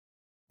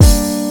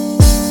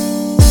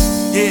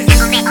Yeah.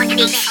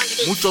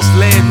 Muchos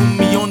leen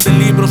 1.000.000 de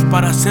libros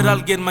para ser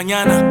alguien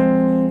mañana.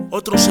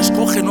 Otros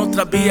escogen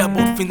otra vía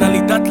por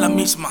finalidad la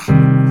misma.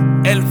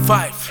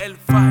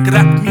 L5,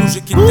 Crack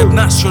Music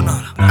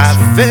International.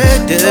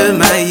 Avede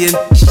mayen,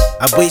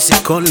 abwisi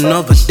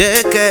kono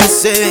vadeke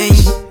sein.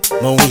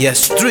 Moya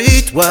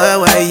street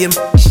wawayem,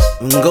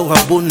 ngo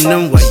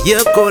habunam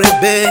waye kore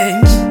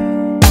beng.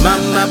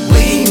 Mama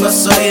bwi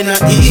masoye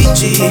na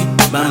iji,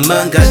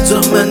 mama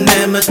ngato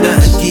manema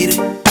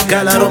dakiri.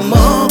 Kalaro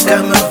mo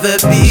kama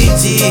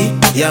vebiti,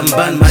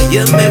 yamban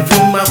mayeme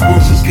vuma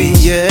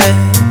bumpiye.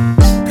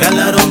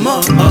 Kalaro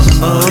mo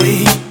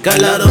oi,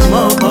 kalaro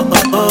mo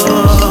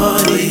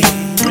oi.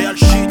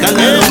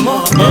 Kalaro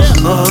mo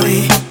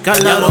oi,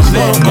 kalaro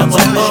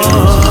mo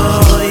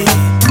oi.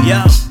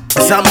 Yeah.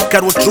 Zama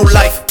karo true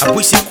life,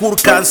 apoi si kur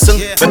kansung.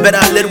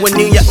 Bebera ler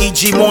wening ya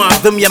iji mo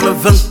avem ya me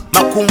veng.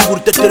 Ma kumbur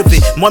te terve,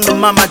 mo me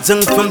mama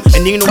zeng fem.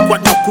 Ening no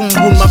kwat ma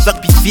kumbur ma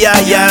vak pifia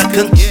ya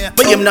keng.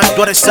 Bayem na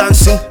dore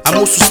sansing,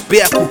 amo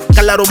suspeaku.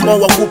 Kalaro mo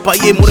wa kupa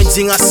ye mo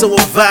renzinga so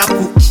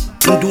vaku.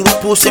 Nduru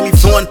po semi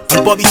fon,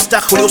 Bobby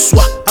Star yo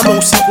swa.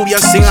 Amo si kur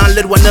yan sing an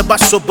ler wana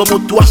baso bomo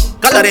toa.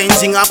 Kalare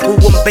nzinga ku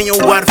won benyo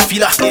war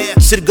fila.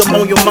 Sirga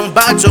mo yo mang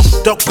bajo,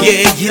 tok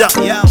ye yira.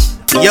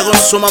 Yaron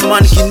soma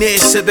man ki ne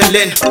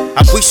sebelen.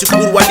 Apoi si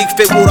kur walik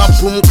fe wora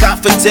pum ka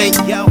feten.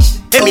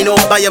 Emi no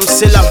bayam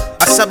selam,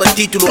 asaba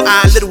titulo.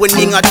 A ler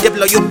wening a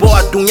debla yo bo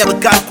adunya be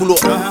kalkulo.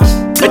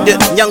 Ede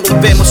nyango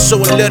be mo so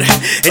ler.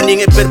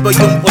 Ening e perba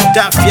yum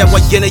otafia wa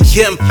yene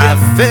yem.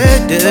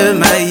 Avede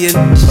mayen,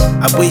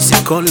 apoi si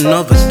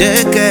kono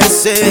vadeke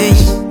sein.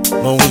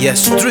 Moya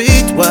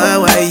street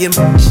wawayem,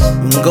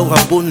 ngo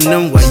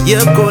habunam wa ye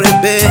kore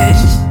beng.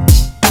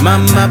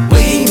 Mama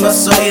bwi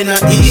masoye na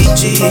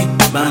iji,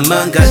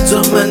 mama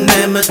ngato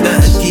manema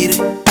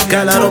dakiri.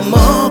 Kalaro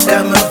mo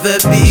kama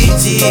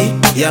vebiti,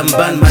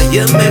 yamban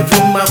mayeme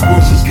vuma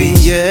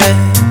bumpiye.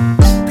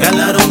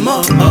 Kalaro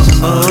mo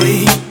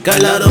oi,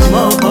 kalaro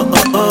mo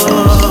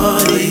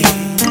oi.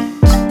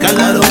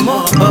 Kalaro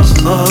mo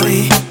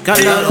oi,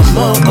 kalaro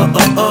mo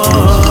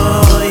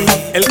oi.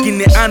 El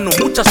guineano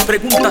muchas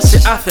preguntas se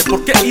hace.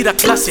 ¿Por qué ir a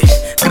clase?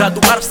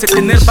 Graduarse,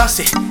 tener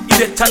base.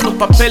 Ir echando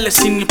papeles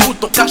sin ni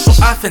puto caso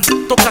hacen.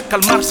 Toca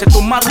calmarse,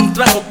 tomar un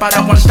trago para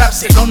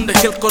aguantarse. Donde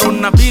el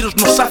coronavirus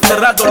nos ha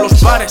cerrado los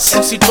bares.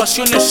 En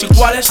situaciones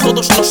iguales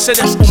todos los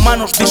seres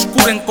humanos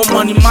discurren como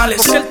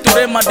animales. Porque el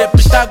teorema de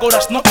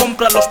Pitágoras no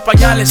compra los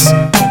pañales.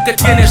 Tú que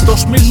tienes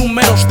 2000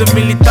 números de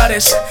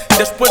militares.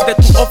 Después de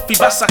tu ofi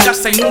vas a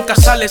casa y nunca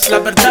sales. La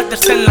verdad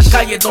está en la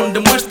calle donde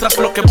muestras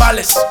lo que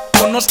vales.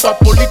 Conozco a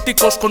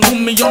políticos con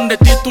 1.000.000 de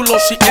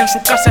títulos y en su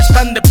casa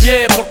están de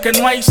pie porque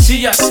no hay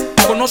sillas.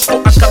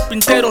 Conozco a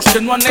carpinteros que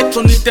no han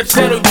hecho ni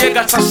tercero y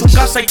llegas a su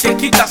casa y te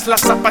quitas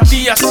las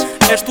zapatillas.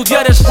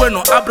 Estudiar es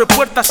bueno, abre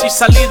puertas y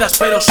salidas,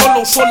 pero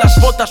solo usó las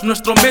botas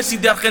nuestro Messi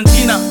de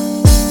Argentina.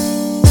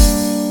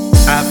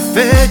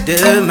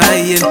 Avede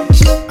mayen,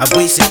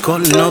 aboi si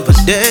kono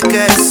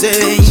vadeke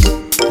sein.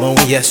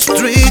 Moya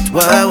street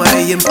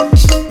wawayem,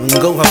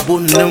 ngo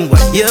habunam wa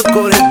ye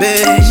kore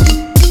beng.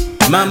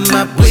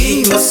 Mama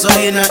bwi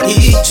masoye na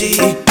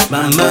iji,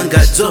 mama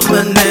ngato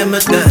manema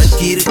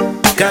dakiri.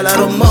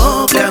 Kalaro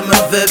mo kama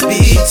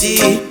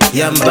vebiti,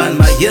 yamban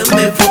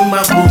mayeme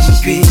vuma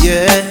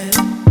bumpiye.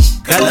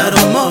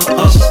 Kalaro mo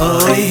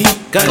oi,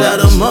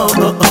 kalaro mo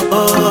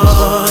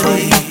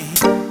oi.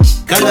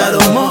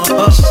 Kalaro mo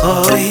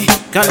oi,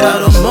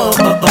 kalaro mo